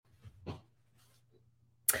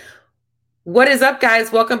What is up,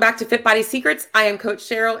 guys? Welcome back to Fit Body Secrets. I am Coach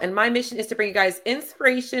Cheryl, and my mission is to bring you guys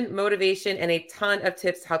inspiration, motivation, and a ton of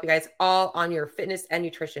tips to help you guys all on your fitness and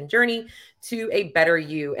nutrition journey to a better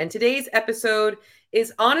you. And today's episode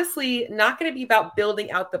is honestly not going to be about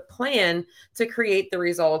building out the plan to create the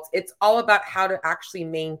results. It's all about how to actually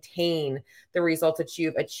maintain the results that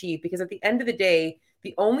you've achieved. Because at the end of the day,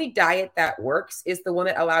 the only diet that works is the one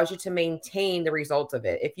that allows you to maintain the results of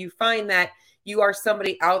it. If you find that you are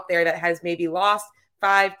somebody out there that has maybe lost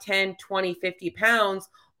 5, 10, 20, 50 pounds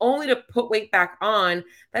only to put weight back on,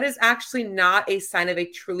 that is actually not a sign of a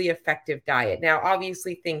truly effective diet. Now,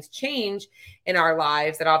 obviously, things change in our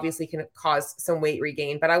lives that obviously can cause some weight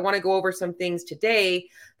regain, but I want to go over some things today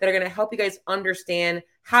that are going to help you guys understand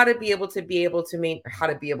how to be able to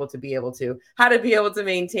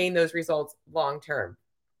maintain those results long term.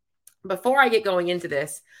 Before I get going into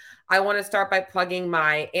this, I want to start by plugging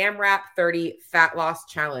my AMRAP 30 Fat Loss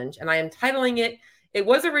Challenge, and I am titling it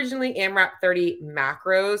was originally AMRAP 30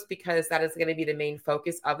 macros because that is going to be the main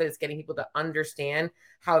focus of it, is getting people to understand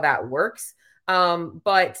how that works.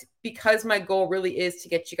 But because my goal really is to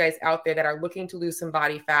get you guys out there that are looking to lose some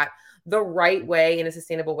body fat the right way, in a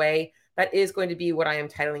sustainable way, that is going to be what I am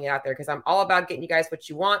titling it out there, because I'm all about getting you guys what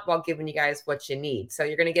you want while giving you guys what you need. So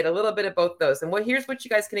you're going to get a little bit of both those. And here's what you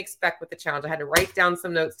guys can expect with the challenge. I had to write down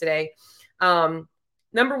some notes today.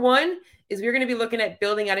 Number one is we're going to be looking at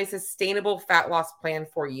building out a sustainable fat loss plan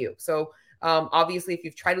for you. So obviously, if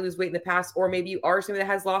you've tried to lose weight in the past, or maybe you are somebody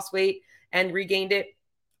that has lost weight and regained it,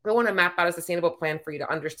 we want to map out a sustainable plan for you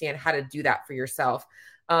to understand how to do that for yourself.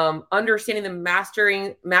 Understanding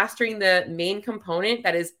mastering the main component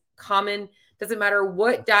that is common. Doesn't matter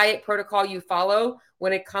what diet protocol you follow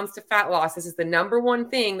when it comes to fat loss. This is the number one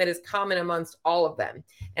thing that is common amongst all of them.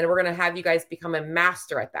 And we're going to have you guys become a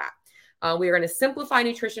master at that. We are going to simplify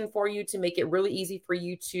nutrition for you to make it really easy for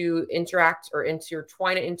you to interact or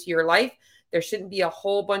intertwine it into your life. There shouldn't be a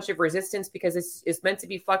whole bunch of resistance, because this is meant to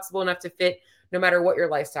be flexible enough to fit no matter what your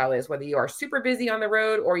lifestyle is, whether you are super busy on the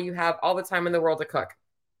road or you have all the time in the world to cook.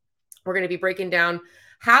 We're going to be breaking down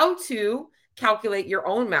how to calculate your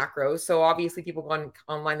own macros. So obviously people go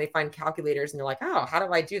online, they find calculators and they're like, oh, how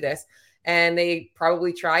do I do this? And they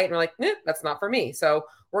probably try it and they're like, that's not for me. So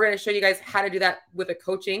we're going to show you guys how to do that with a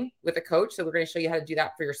coach. So we're going to show you how to do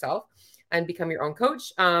that for yourself and become your own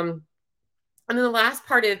coach. And then the last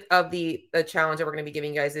part of the challenge that we're going to be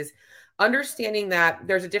giving you guys is understanding that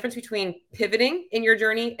there's a difference between pivoting in your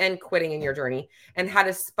journey and quitting in your journey, and how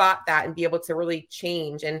to spot that and be able to really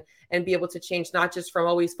change and be able to change, not just from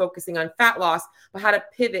always focusing on fat loss, but how to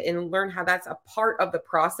pivot and learn how that's a part of the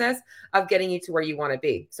process of getting you to where you want to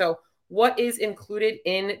be. So what is included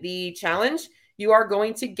in the challenge? You are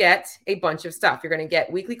going to get a bunch of stuff. You're going to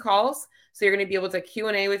get weekly calls. So you're going to be able to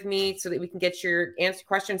Q&A with me so that we can get your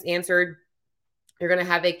questions answered. You're going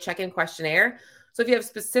to have a check-in questionnaire. So if you have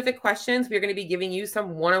specific questions, we're going to be giving you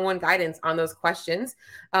some one-on-one guidance on those questions.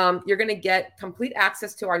 You're going to get complete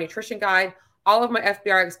access to our nutrition guide, all of my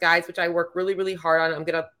FBRX guides, which I work really, really hard on. I'm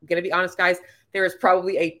going to be honest, guys, there is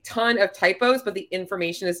probably a ton of typos, but the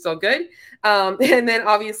information is still good. And then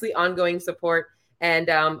obviously ongoing support and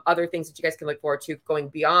other things that you guys can look forward to going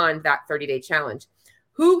beyond that 30-day challenge.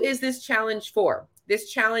 Who is this challenge for?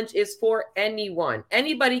 This challenge is for anyone.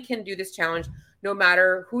 Anybody can do this challenge, no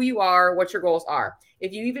matter who you are, what your goals are.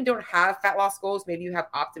 If you even don't have fat loss goals, maybe you have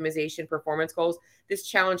optimization performance goals, this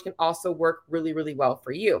challenge can also work really, really well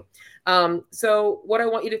for you. So what I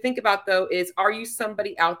want you to think about, though, is, are you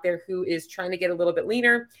somebody out there who is trying to get a little bit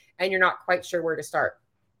leaner and you're not quite sure where to start?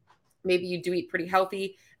 Maybe you do eat pretty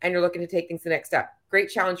healthy and you're looking to take things to the next step. Great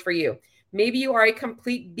challenge for you. Maybe you are a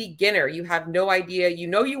complete beginner. You have no idea. You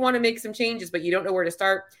know you want to make some changes, but you don't know where to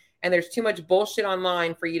start. And there's too much bullshit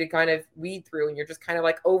online for you to kind of weed through, and you're just kind of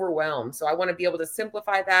like overwhelmed. So I want to be able to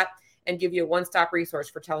simplify that and give you a one-stop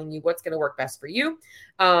resource for telling you what's going to work best for you.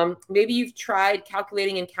 Maybe you've tried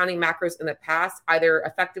calculating and counting macros in the past, either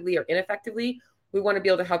effectively or ineffectively. We want to be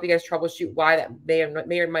able to help you guys troubleshoot why that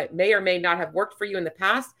may or may not have worked for you in the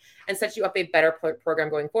past and set you up a better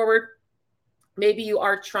program going forward. Maybe you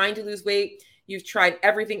are trying to lose weight. You've tried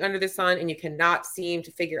everything under the sun and you cannot seem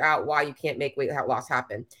to figure out why you can't make weight loss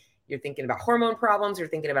happen. You're thinking about hormone problems. You're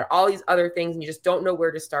thinking about all these other things, and you just don't know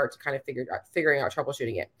where to start to kind of figuring out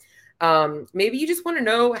troubleshooting it. Maybe you just want to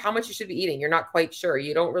know how much you should be eating. You're not quite sure.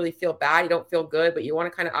 You don't really feel bad. You don't feel good, but you want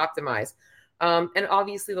to kind of optimize. And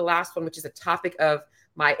obviously the last one, which is a topic of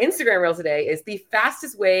my Instagram reel today, is the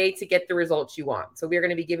fastest way to get the results you want. So we're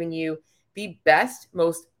going to be giving you the best,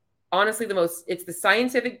 it's the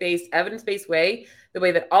scientific based, evidence-based way the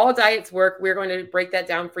way that all diets work. We're going to break that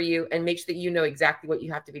down for you and make sure that you know exactly what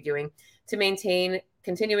you have to be doing to maintain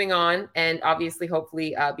continuing on and obviously,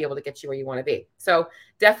 hopefully be able to get you where you want to be. So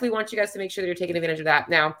definitely want you guys to make sure that you're taking advantage of that.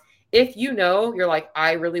 Now, if you know, you're like,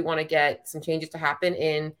 I really want to get some changes to happen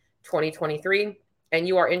in 2023 and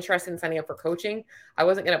you are interested in signing up for coaching, I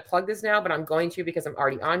wasn't going to plug this now, but I'm going to because I'm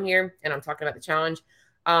already on here and I'm talking about the challenge.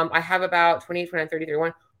 I have about 28, 29, 30,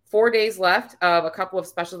 31, 4 days left of a couple of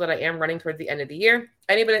specials that I am running towards the end of the year.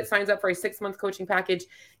 Anybody that signs up for a 6-month coaching package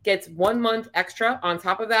gets 1 month extra on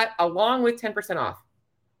top of that, along with 10% off.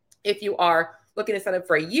 If you are looking to sign up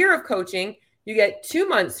for a year of coaching, you get 2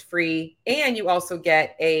 months free, and you also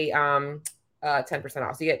get a 10%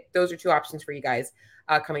 off. So you get, those are 2 options for you guys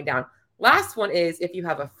coming down. Last one is if you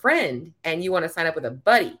have a friend and you want to sign up with a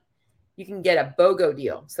buddy, you can get a BOGO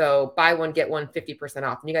deal. So buy one, get one, 50%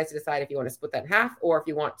 off. And you guys decide if you want to split that in half or if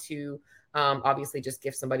you want to obviously just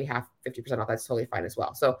give somebody half, 50% off. That's totally fine as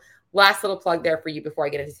well. So last little plug there for you before I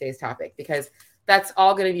get into today's topic, because that's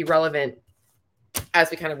all going to be relevant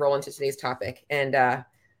as we kind of roll into today's topic. And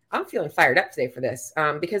I'm feeling fired up today for this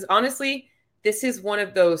because honestly, this is one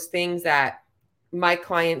of those things that my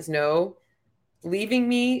clients know. Leaving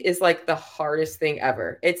me is like the hardest thing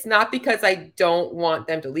ever. It's not because I don't want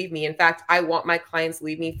them to leave me. In fact, I want my clients to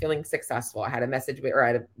leave me feeling successful. I had a message or I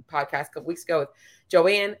had a podcast a couple weeks ago with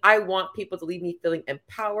Joanne. I want people to leave me feeling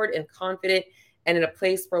empowered and confident and in a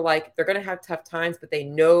place where like they're going to have tough times, but they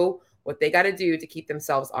know what they got to do to keep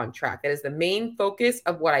themselves on track. That is the main focus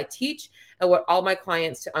of what I teach and what all my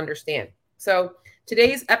clients to understand. So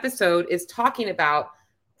today's episode is talking about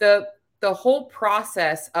the whole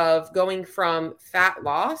process of going from fat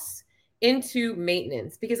loss into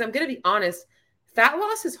maintenance, because I'm going to be honest, fat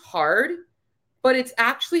loss is hard, but it's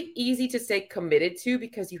actually easy to stay committed to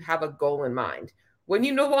because you have a goal in mind. When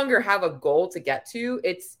you no longer have a goal to get to,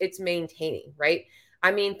 it's maintaining, right?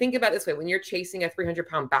 I mean, think about it this way. When you're chasing a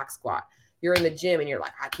 300-pound back squat, you're in the gym and you're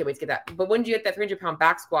like, I can't wait to get that. But when you get that 300-pound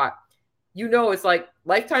back squat, you know it's like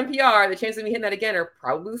lifetime PR. The chances of me hitting that again are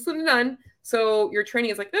probably slim to none. So your training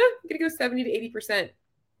is like, I'm going to go 70 to 80%.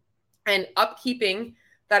 And upkeeping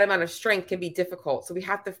that amount of strength can be difficult. So we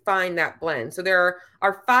have to find that blend. So there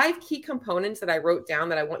are 5 key components that I wrote down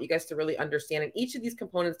that I want you guys to really understand. And each of these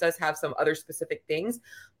components does have some other specific things,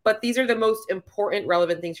 but these are the most important,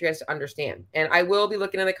 relevant things for you guys to understand. And I will be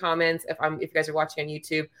looking in the comments if you guys are watching on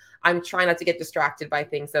YouTube. I'm trying not to get distracted by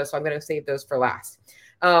things though, so I'm going to save those for last.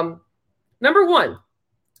 Number 1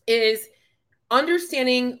 is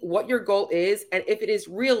understanding what your goal is and if it is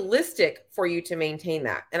realistic for you to maintain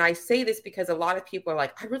that. And I say this because a lot of people are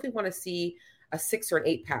like, I really want to see a 6 or an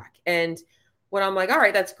 8 pack. And when I'm like, all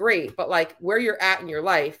right, that's great. But like where you're at in your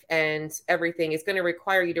life and everything is going to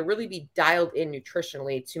require you to really be dialed in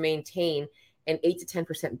nutritionally to maintain an 8 to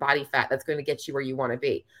 10% body fat that's going to get you where you want to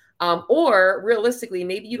be. Or realistically,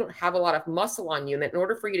 maybe you don't have a lot of muscle on you. And in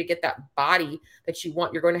order for you to get that body that you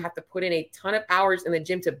want, you're going to have to put in a ton of hours in the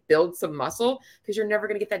gym to build some muscle because you're never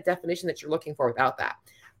going to get that definition that you're looking for without that.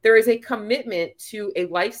 There is a commitment to a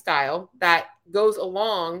lifestyle that goes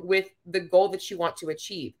along with the goal that you want to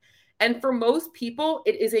achieve. And for most people,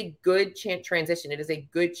 it is a good transition. It is a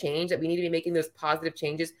good change that we need to be making those positive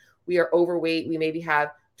changes. We are overweight. We maybe have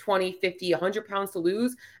 20, 50, 100 pounds to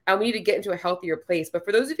lose, and we need to get into a healthier place. But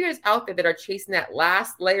for those of you guys out there that are chasing that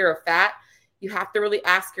last layer of fat, you have to really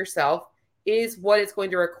ask yourself, is what it's going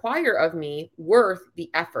to require of me worth the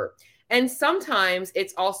effort? And sometimes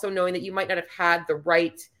it's also knowing that you might not have had the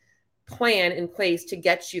right plan in place to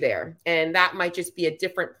get you there. And that might just be a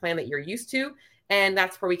different plan that you're used to. And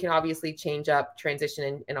that's where we can obviously change up,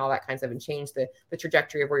 transition, and all that kind of stuff and change the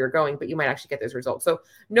trajectory of where you're going, but you might actually get those results. So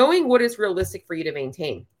knowing what is realistic for you to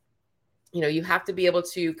maintain, you have to be able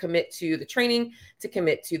to commit to the training, to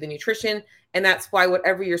commit to the nutrition. And that's why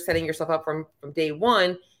whatever you're setting yourself up from day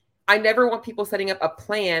one, I never want people setting up a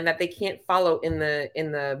plan that they can't follow in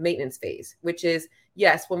the maintenance phase, which is,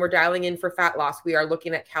 yes, when we're dialing in for fat loss, we are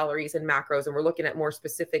looking at calories and macros, and we're looking at more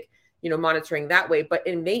specific, monitoring that way. But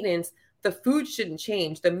in maintenance, the food shouldn't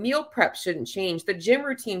change. The meal prep shouldn't change. The gym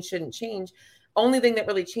routine shouldn't change. Only thing that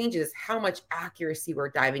really changes is how much accuracy we're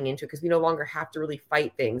diving into, because we no longer have to really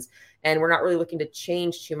fight things and we're not really looking to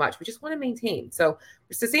change too much. We just want to maintain. So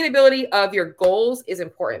sustainability of your goals is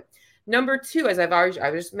important. Number 2, as I was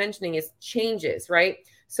just mentioning, is changes, right?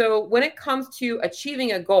 So when it comes to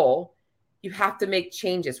achieving a goal, you have to make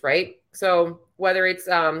changes, right? So whether it's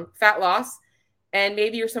fat loss, and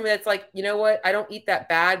maybe you're somebody that's like, you know what, I don't eat that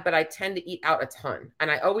bad, but I tend to eat out a ton.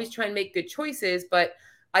 And I always try and make good choices, but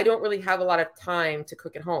I don't really have a lot of time to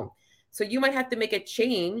cook at home. So you might have to make a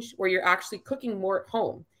change where you're actually cooking more at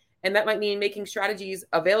home. And that might mean making strategies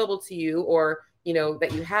available to you, or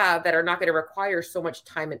that you have that are not going to require so much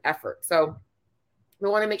time and effort. So we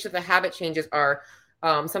want to make sure the habit changes are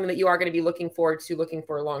something that you are going to be looking for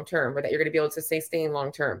long term, or that you're going to be able to sustain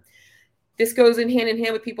long term. This goes in hand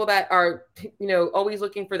with people that are, always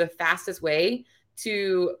looking for the fastest way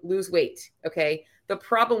to lose weight. Okay. The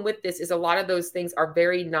problem with this is a lot of those things are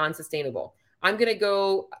very non-sustainable. I'm going to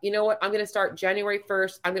go, I'm going to start January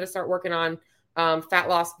 1st. I'm going to start working on fat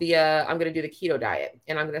loss I'm going to do the keto diet,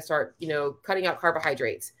 and I'm going to start, cutting out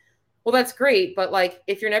carbohydrates. Well, that's great. But like,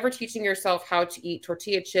 if you're never teaching yourself how to eat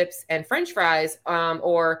tortilla chips and French fries,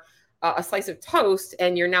 or a slice of toast,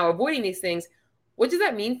 and you're now avoiding these things, what does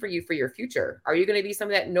that mean for you for your future? Are you going to be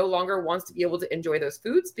somebody that no longer wants to be able to enjoy those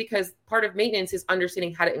foods? Because part of maintenance is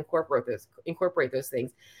understanding how to incorporate those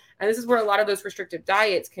things. And this is where a lot of those restrictive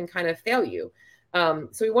diets can kind of fail you. So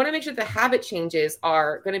we want to make sure the habit changes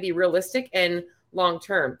are going to be realistic and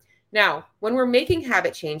long-term. Now, when we're making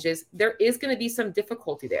habit changes, there is going to be some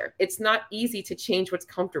difficulty there. It's not easy to change what's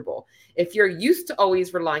comfortable. If you're used to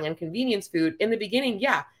always relying on convenience food in the beginning,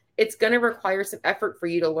 yeah, it's going to require some effort for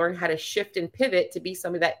you to learn how to shift and pivot to be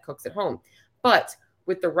somebody that cooks at home. But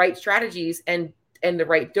with the right strategies and the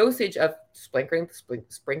right dosage of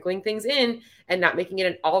sprinkling things in and not making it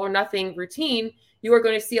an all or nothing routine, you are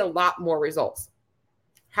going to see a lot more results.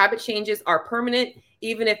 Habit changes are permanent,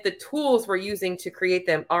 even if the tools we're using to create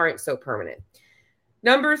them aren't so permanent.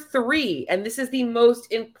 Number 3, and this is the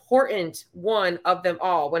most important one of them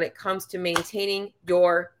all when it comes to maintaining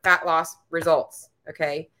your fat loss results,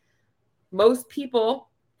 okay? Most people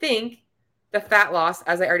think the fat loss,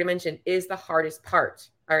 as I already mentioned, is the hardest part,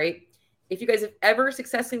 all right? If you guys have ever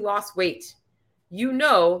successfully lost weight, you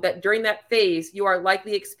know that during that phase, you are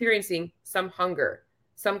likely experiencing some hunger,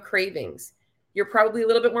 some cravings. You're probably a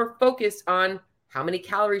little bit more focused on how many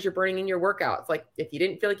calories you're burning in your workouts. Like, if you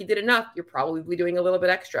didn't feel like you did enough, you're probably doing a little bit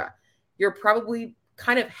extra. You're probably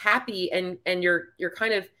kind of happy and you're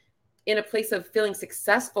kind of in a place of feeling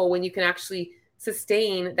successful when you can actually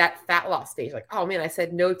sustain that fat loss stage. Like, oh man, I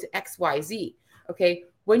said no to XYZ. Okay.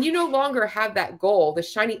 When you no longer have that goal, the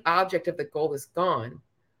shiny object of the goal is gone.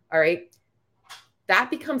 All right. That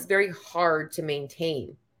becomes very hard to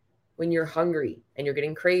maintain when you're hungry and you're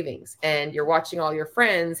getting cravings and you're watching all your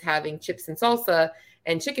friends having chips and salsa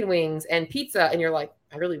and chicken wings and pizza. And you're like,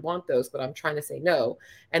 I really want those, but I'm trying to say no.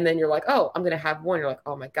 And then you're like, oh, I'm going to have one. You're like,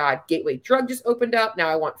 oh my God, Gateway Drug just opened up. Now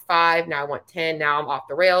I want 5. Now I want 10. Now I'm off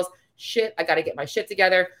the rails. Shit, I got to get my shit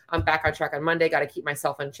together. I'm back on track on Monday. Got to keep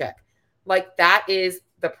myself in check. Like, that is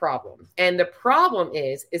the problem. And the problem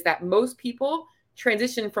is that most people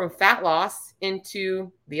transition from fat loss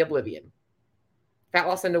into the oblivion. Fat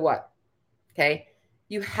loss into what? Okay.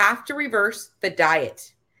 You have to reverse the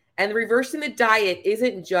diet. And reversing the diet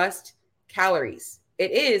isn't just calories.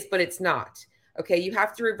 It is, but it's not. Okay. You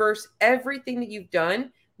have to reverse everything that you've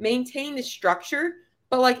done, maintain the structure.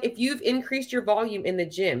 But like, if you've increased your volume in the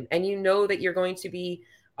gym and you know that you're going to be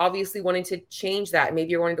obviously wanting to change that,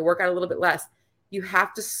 maybe you're wanting to work out a little bit less, you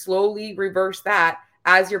have to slowly reverse that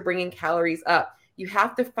as you're bringing calories up. You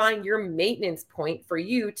have to find your maintenance point for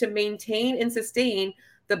you to maintain and sustain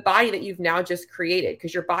the body that you've now just created,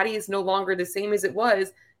 because your body is no longer the same as it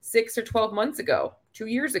was 6 or 12 months ago, 2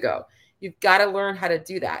 years ago. You've got to learn how to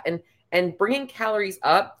do that. And bringing calories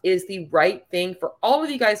up is the right thing for all of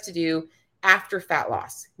you guys to do after fat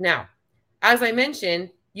loss. Now, as I mentioned,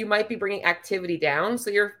 you might be bringing activity down, so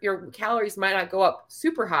your calories might not go up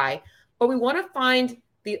super high, but we want to find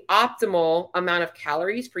the optimal amount of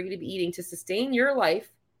calories for you to be eating to sustain your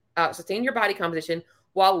life, sustain your body composition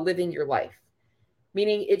while living your life.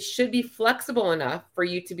 Meaning it should be flexible enough for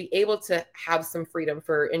you to be able to have some freedom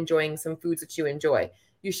for enjoying some foods that you enjoy.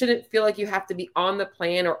 You shouldn't feel like you have to be on the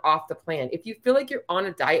plan or off the plan. If you feel like you're on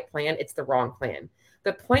a diet plan, it's the wrong plan.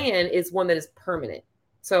 The plan is one that is permanent.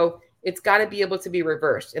 So it's got to be able to be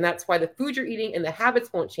reversed. And that's why the food you're eating and the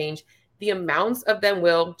habits won't change. The amounts of them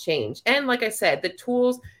will change. And like I said, the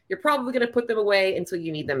tools, you're probably going to put them away until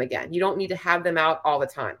you need them again. You don't need to have them out all the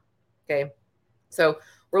time. Okay. So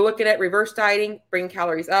we're looking at reverse dieting, bringing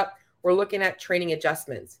calories up. We're looking at training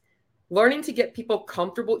adjustments. Learning to get people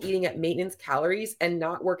comfortable eating at maintenance calories and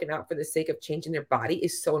not working out for the sake of changing their body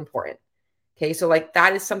is so important. Okay, so like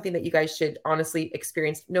that is something that you guys should honestly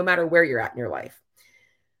experience no matter where you're at in your life.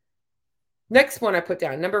 Next one I put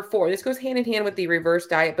down, number 4. This goes hand in hand with the reverse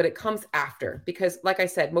diet, but it comes after because, like I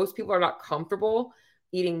said, most people are not comfortable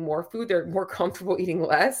eating more food. They're more comfortable eating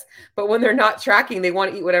less. But when they're not tracking, they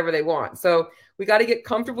want to eat whatever they want. So we got to get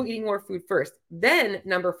comfortable eating more food first. Then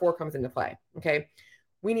number 4 comes into play. Okay,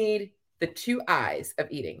 we need the 2 I's of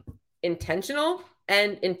eating: intentional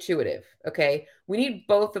and intuitive. Okay, we need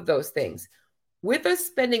both of those things. With us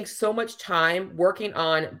spending so much time working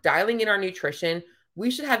on dialing in our nutrition, we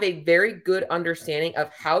should have a very good understanding of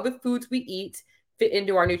how the foods we eat fit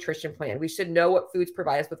into our nutrition plan. We should know what foods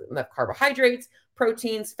provide us with enough carbohydrates,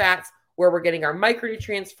 proteins, fats, where we're getting our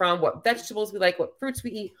micronutrients from, what vegetables we like, what fruits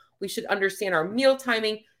we eat. We should understand our meal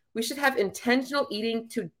timing. We should have intentional eating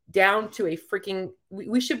down to a freaking,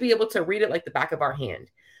 we should be able to read it like the back of our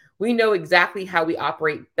hand. We know exactly how we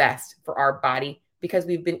operate best for our body because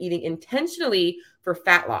we've been eating intentionally for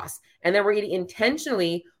fat loss. And then we're eating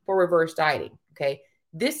intentionally for reverse dieting. Okay.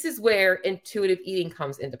 This is where intuitive eating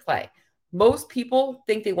comes into play. Most people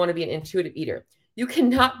think they want to be an intuitive eater. You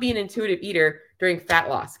cannot be an intuitive eater during fat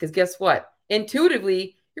loss because guess what?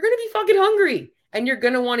 Intuitively, you're going to be fucking hungry and you're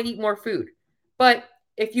going to want to eat more food. But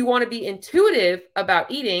if you want to be intuitive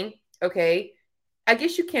about eating, okay, I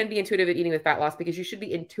guess you can be intuitive at eating with fat loss because you should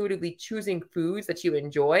be intuitively choosing foods that you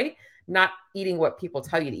enjoy, not eating what people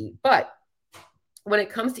tell you to eat. But when it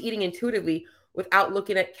comes to eating intuitively without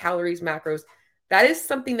looking at calories, macros, that is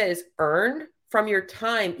something that is earned from your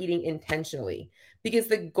time eating intentionally. Because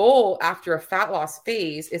the goal after a fat loss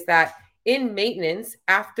phase is that in maintenance,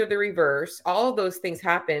 after the reverse, all of those things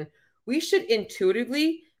happen, we should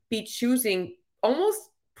intuitively be choosing almost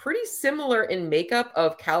pretty similar in makeup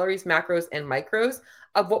of calories, macros, and micros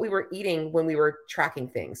of what we were eating when we were tracking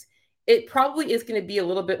things. It probably is going to be a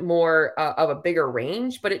little bit more of a bigger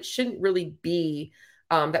range, but it shouldn't really be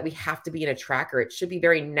that we have to be in a tracker. It should be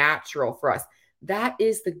very natural for us. That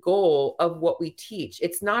is the goal of what we teach.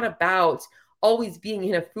 It's not about always being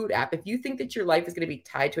in a food app. If you think that your life is going to be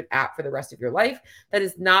tied to an app for the rest of your life, that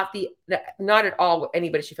is not at all what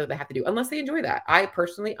anybody should feel they have to do unless they enjoy that. I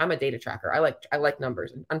personally, I'm a data tracker. I like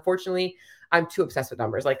numbers. And unfortunately, I'm too obsessed with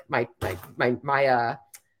numbers. Like my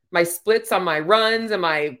splits on my runs and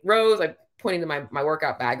my rows, I'm pointing to my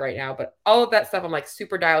workout bag right now, but all of that stuff, I'm like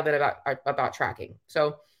super dialed in about tracking.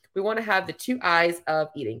 So we want to have the two eyes of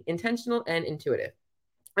eating, intentional and intuitive.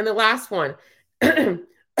 And the last one, I'm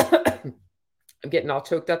getting all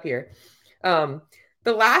choked up here. The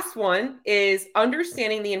last one is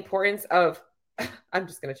understanding the importance of, I'm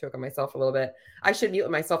just going to choke on myself a little bit. I should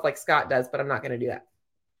mute myself like Scott does, but I'm not going to do that.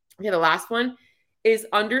 Okay, the last one is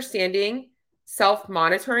understanding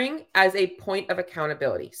self-monitoring as a point of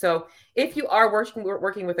accountability. So if you are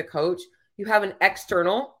working with a coach, you have an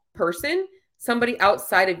external person, somebody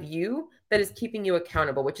outside of you that is keeping you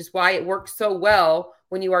accountable, which is why it works so well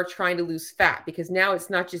when you are trying to lose fat, because now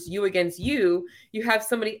it's not just you against you. You have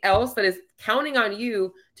somebody else that is counting on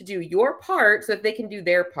you to do your part so that they can do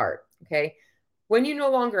their part. Okay. When you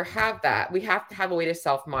no longer have that, we have to have a way to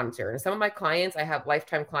self-monitor. And some of my clients, I have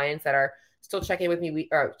lifetime clients that are still checking with me,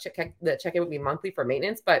 check in with me monthly for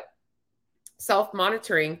maintenance, but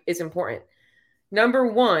self-monitoring is important. Number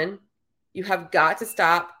one, you have got to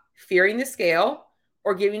stop fearing the scale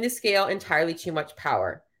or giving the scale entirely too much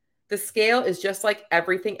power. The scale is just like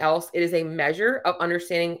everything else. It is a measure of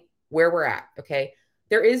understanding where we're at. Okay.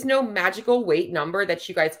 There is no magical weight number that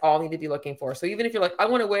you guys all need to be looking for. So even if you're like, I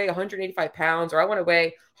want to weigh 185 pounds or I want to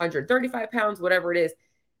weigh 135 pounds, whatever it is,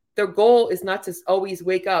 the goal is not to always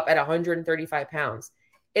wake up at 135 pounds.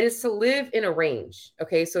 It is to live in a range.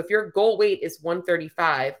 Okay. So if your goal weight is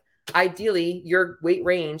 135, ideally your weight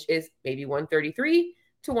range is maybe 133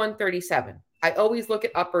 to 137. I always look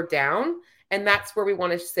at up or down, and that's where we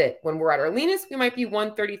want to sit. When we're at our leanest, we might be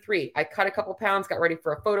 133. I cut a couple pounds, got ready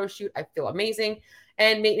for a photo shoot. I feel amazing.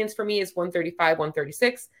 And maintenance for me is 135,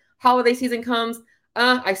 136. Holiday season comes.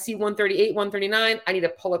 I see 138, 139. I need to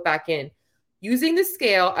pull it back in. Using the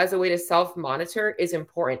scale as a way to self-monitor is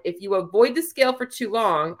important. If you avoid the scale for too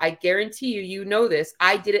long, I guarantee you, you know this.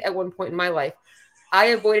 I did it at one point in my life. I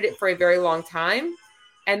avoided it for a very long time.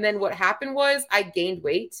 And then what happened was I gained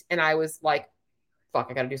weight and I was like, fuck,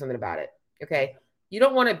 I got to do something about it. Okay. You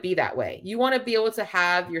don't want to be that way. You want to be able to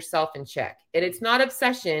have yourself in check. And it's not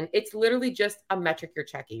obsession. It's literally just a metric you're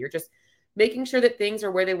checking. You're just making sure that things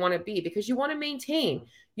are where they want to be because you want to maintain.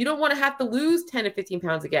 You don't want to have to lose 10 to 15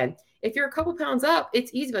 pounds again. If you're a couple pounds up,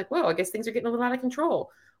 it's easy. Like, whoa, I guess things are getting a little out of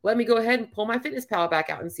control. Let me go ahead and pull my FitnessPal back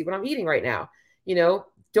out and see what I'm eating right now. You know,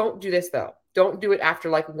 don't do this though. Don't do it after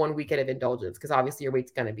like 1 weekend of indulgence because obviously your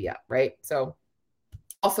weight's going to be up, right? So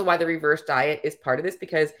also why the reverse diet is part of this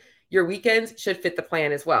because your weekends should fit the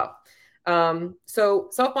plan as well. So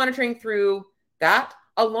self-monitoring through that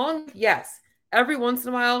along, yes, every once in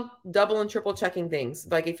a while, double and triple checking things.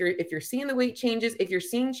 Like if you're seeing the weight changes, if you're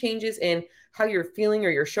seeing changes in how you're feeling or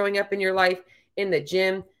you're showing up in your life in the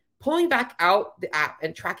gym, pulling back out the app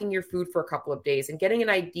and tracking your food for a couple of days and getting an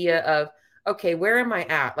idea of, okay, where am I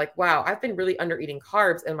at? Like, wow, I've been really under eating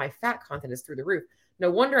carbs and my fat content is through the roof. No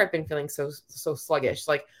wonder I've been feeling so sluggish.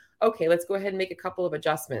 Like, okay, let's go ahead and make a couple of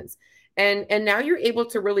adjustments. And now you're able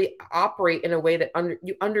to really operate in a way that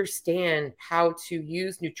you understand how to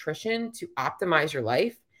use nutrition to optimize your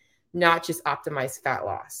life, not just optimize fat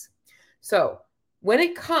loss. So when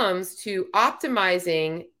it comes to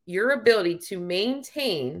optimizing your ability to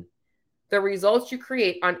maintain the results you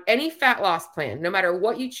create on any fat loss plan, no matter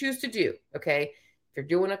what you choose to do, okay? If you're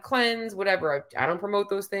doing a cleanse, whatever, I don't promote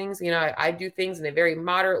those things. You know, I do things in a very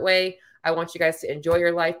moderate way. I want you guys to enjoy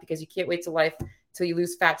your life because you can't wait till you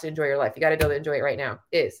lose fat to enjoy your life. You got to be able to enjoy it right now.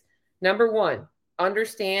 Is number one,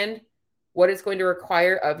 understand what it's going to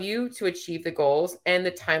require of you to achieve the goals and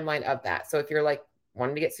the timeline of that. So if you're like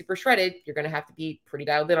wanting to get super shredded, you're going to have to be pretty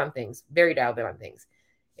dialed in on things, very dialed in on things.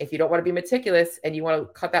 If you don't want to be meticulous and you want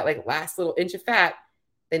to cut that like last little inch of fat,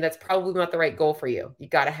 then that's probably not the right goal for you. You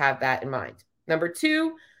got to have that in mind. Number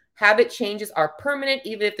two, habit changes are permanent,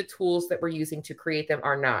 even if the tools that we're using to create them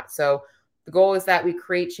are not. So the goal is that we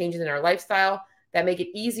create changes in our lifestyle that make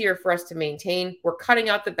it easier for us to maintain. We're cutting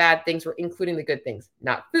out the bad things. We're including the good things,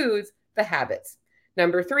 not foods, the habits.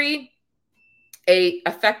 Number three, a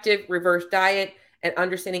effective reverse diet and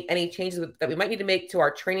understanding any changes that we might need to make to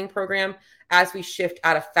our training program as we shift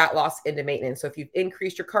out of fat loss into maintenance. So if you've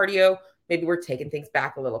increased your cardio, maybe we're taking things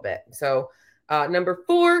back a little bit. So number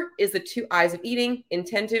four is the 2 I's of eating: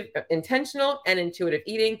 intentional and intuitive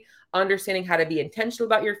eating, understanding how to be intentional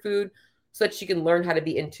about your food so that you can learn how to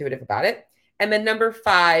be intuitive about it. And then number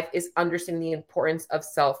five is understanding the importance of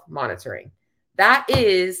self-monitoring. That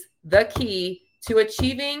is the key to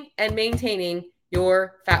achieving and maintaining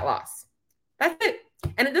your fat loss. That's it.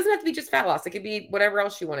 And it doesn't have to be just fat loss. It could be whatever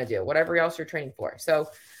else you want to do, whatever else you're training for. So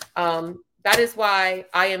that is why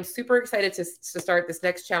I am super excited to start this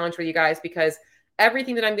next challenge for you guys, because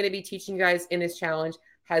everything that I'm going to be teaching you guys in this challenge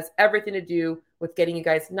has everything to do with getting you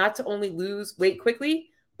guys not to only lose weight quickly,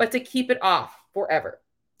 but to keep it off forever.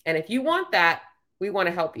 And if you want that, we want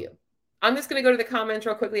to help you. I'm just going to go to the comments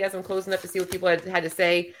real quickly as I'm closing up to see what people had to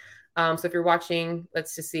say. So if you're watching,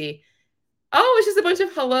 let's just see. Oh, it's just a bunch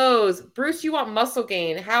of hellos. Bruce, you want muscle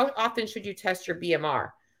gain. How often should you test your BMR?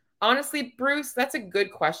 Honestly, Bruce, that's a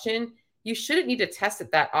good question. You shouldn't need to test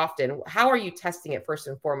it that often. How are you testing it first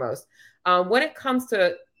and foremost? When it comes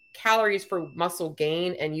to calories for muscle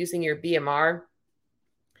gain and using your BMR,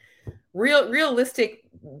 realistic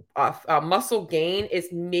muscle gain is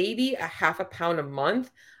maybe a half a pound a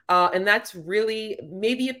month. And that's really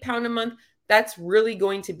maybe a pound a month. That's really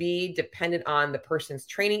going to be dependent on the person's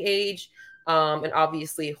training age, and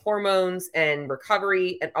obviously hormones and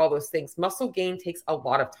recovery and all those things. Muscle gain takes a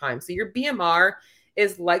lot of time. So your BMR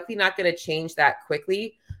is likely not going to change that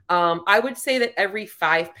quickly. I would say that every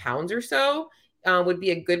 5 pounds or so would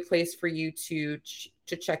be a good place for you to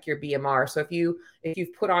check your BMR. So if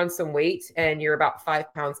you've put on some weight and you're about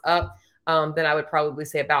 5 pounds up, then I would probably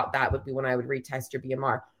say about that would be when I would retest your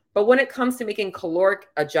BMR. But when it comes to making caloric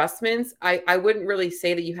adjustments, I wouldn't really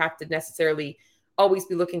say that you have to necessarily always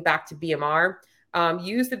be looking back to BMR.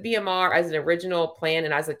 Use the BMR as an original plan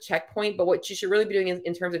and as a checkpoint. But what you should really be doing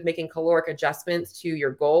in terms of making caloric adjustments to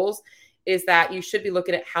your goals is that you should be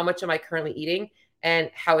looking at how much am I currently eating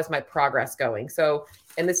and how is my progress going. So,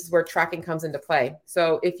 and this is where tracking comes into play.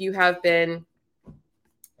 So if you have been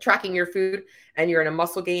tracking your food and you're in a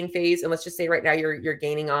muscle gain phase, and let's just say right now you're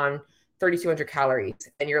gaining on 3,200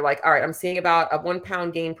 calories, and you're like, all right, I'm seeing about a 1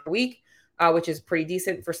 pound gain per week, which is pretty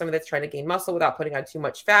decent for someone that's trying to gain muscle without putting on too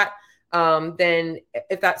much fat. Then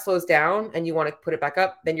if that slows down and you want to put it back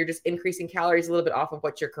up, then you're just increasing calories a little bit off of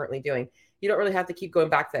what you're currently doing. You don't really have to keep going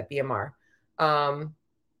back to that BMR.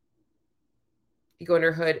 You go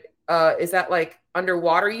under hood. Is that like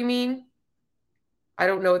underwater, you mean? I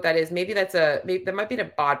don't know what that is. Maybe that might be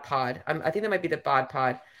the bod pod. I think that might be the bod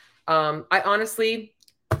pod.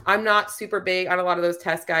 I'm not super big on a lot of those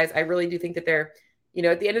tests, guys. I really do think that they're,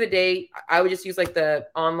 at the end of the day, I would just use like the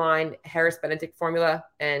online Harris Benedict formula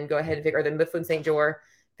and go ahead and figure, or the Mifflin St. Jeor,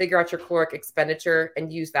 figure out your caloric expenditure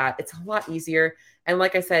and use that. It's a lot easier. And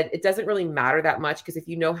like I said, it doesn't really matter that much because if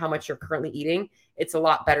you know how much you're currently eating, it's a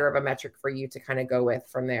lot better of a metric for you to kind of go with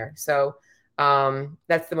from there. So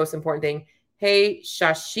that's the most important thing. Hey,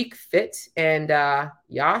 Shashik Fit and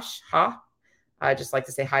Yash, I just like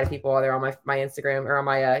to say hi to people while they're on my Instagram or on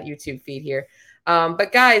my YouTube feed here.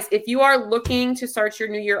 But guys, if you are looking to start your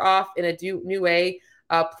new year off in a new way,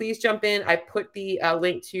 please jump in. I put the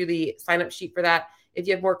link to the sign-up sheet for that. If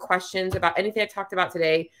you have more questions about anything I talked about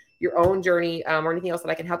today, your own journey, or anything else that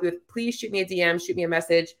I can help you with, please shoot me a DM, shoot me a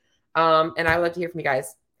message. And I would love to hear from you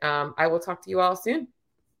guys. I will talk to you all soon.